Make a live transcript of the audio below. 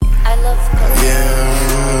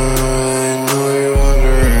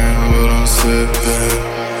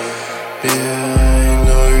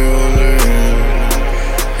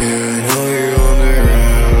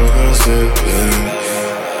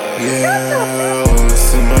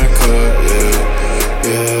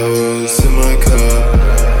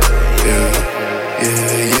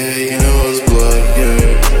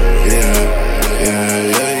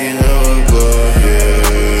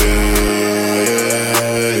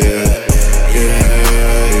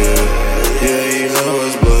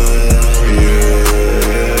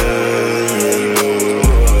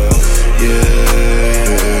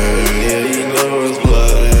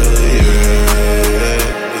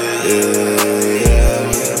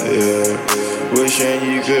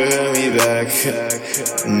wishing you could have me back.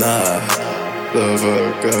 Nah, the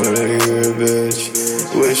fuck out of here, bitch.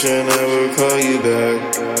 Wishing I would call you back.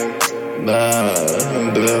 Nah,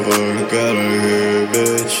 the fuck out of here,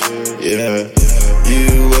 bitch. Yeah, you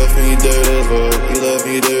left me dead as fuck. You left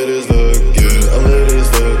me dead as fuck. Yeah, I'm lit as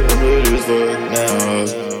fuck. I'm lit as fuck now.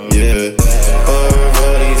 Yeah,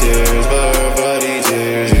 Parvati Tears, Parvati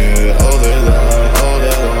Tears. Yeah, all day long, all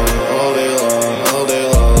day long, all day long, all day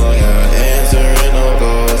long. Yeah, answering no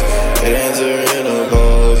calls, answering no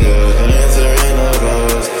calls. Yeah, answering no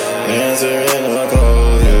calls, answering no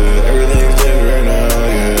calls. Yeah, everything's different now.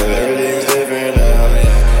 Yeah, everything's different now.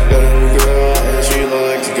 Got a new girl and she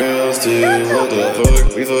likes girls too. What the fuck?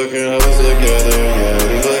 We fucking hoes together. Yeah,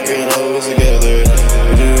 we fucking hoes together.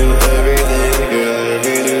 We do everything together.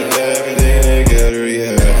 We do everything together.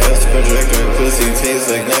 Yeah, ass projector, pussy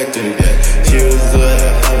tastes like nectar. Yeah, she was wet,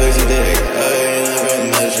 how big she dick? I ain't never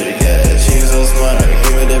measured. Yeah, she's so smart.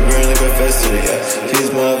 Give me the brain like a professor. Yeah,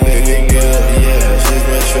 she's my baby girl. Yeah, she's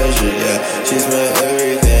my treasure. Yeah, she's my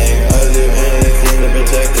everything. I do anything to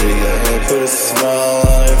protect her. Yeah, put a smile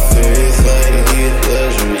on her face like Heath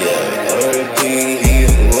Ledger. Yeah, R.I.P.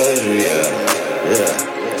 Heath Ledger. Yeah, yeah.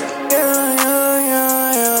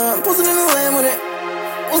 Posting in the land with it.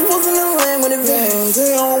 Was posting in the land with it.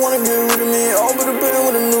 They don't wanna get rid of me. I'll be the band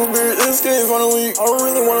with a new bitch. This game finally. I don't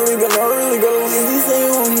really wanna leave, but I really gotta leave. These say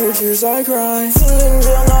you won't hear tears, I cry. Sitting in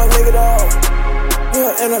jail, now I make it out.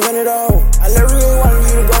 Yeah, and I meant it out. I never really wanted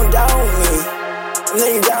you to go down with me, and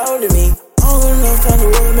then you doubted me. I don't got enough time to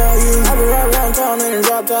worry about you. I've been riding around town in a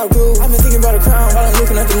drop top coupe. I've been thinking about a crown while I'm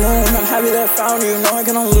looking at the moon. I'm happy that I found you. Know I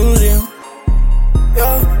cannot lose you.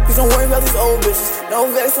 Yeah, please don't worry about these old bitches. No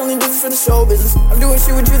vex, only do this for the show business. I'm doing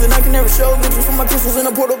shit with you that I can never show bitches. Put my pistols in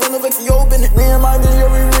a portal, in the Vexxed business. Me and my bitch, yeah,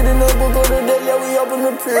 we reading the book of the day. Yeah, we up in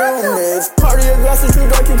the pyramids. Party of glass is too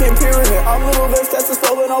dark, you can't peer in it. I'm little vex, that's a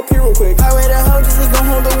spell, but I'll peer real quick. Highway to hell, just don't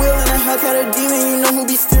hold the wheel. And a Hellcat a demon, you know who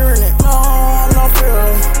be steering it. No, I'm not fearing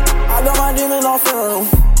him. I got my demon off fearing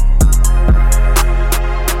him.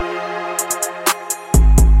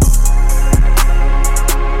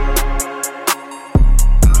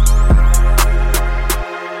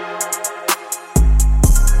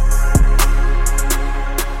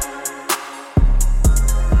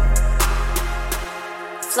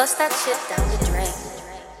 Flush that shit down the drain.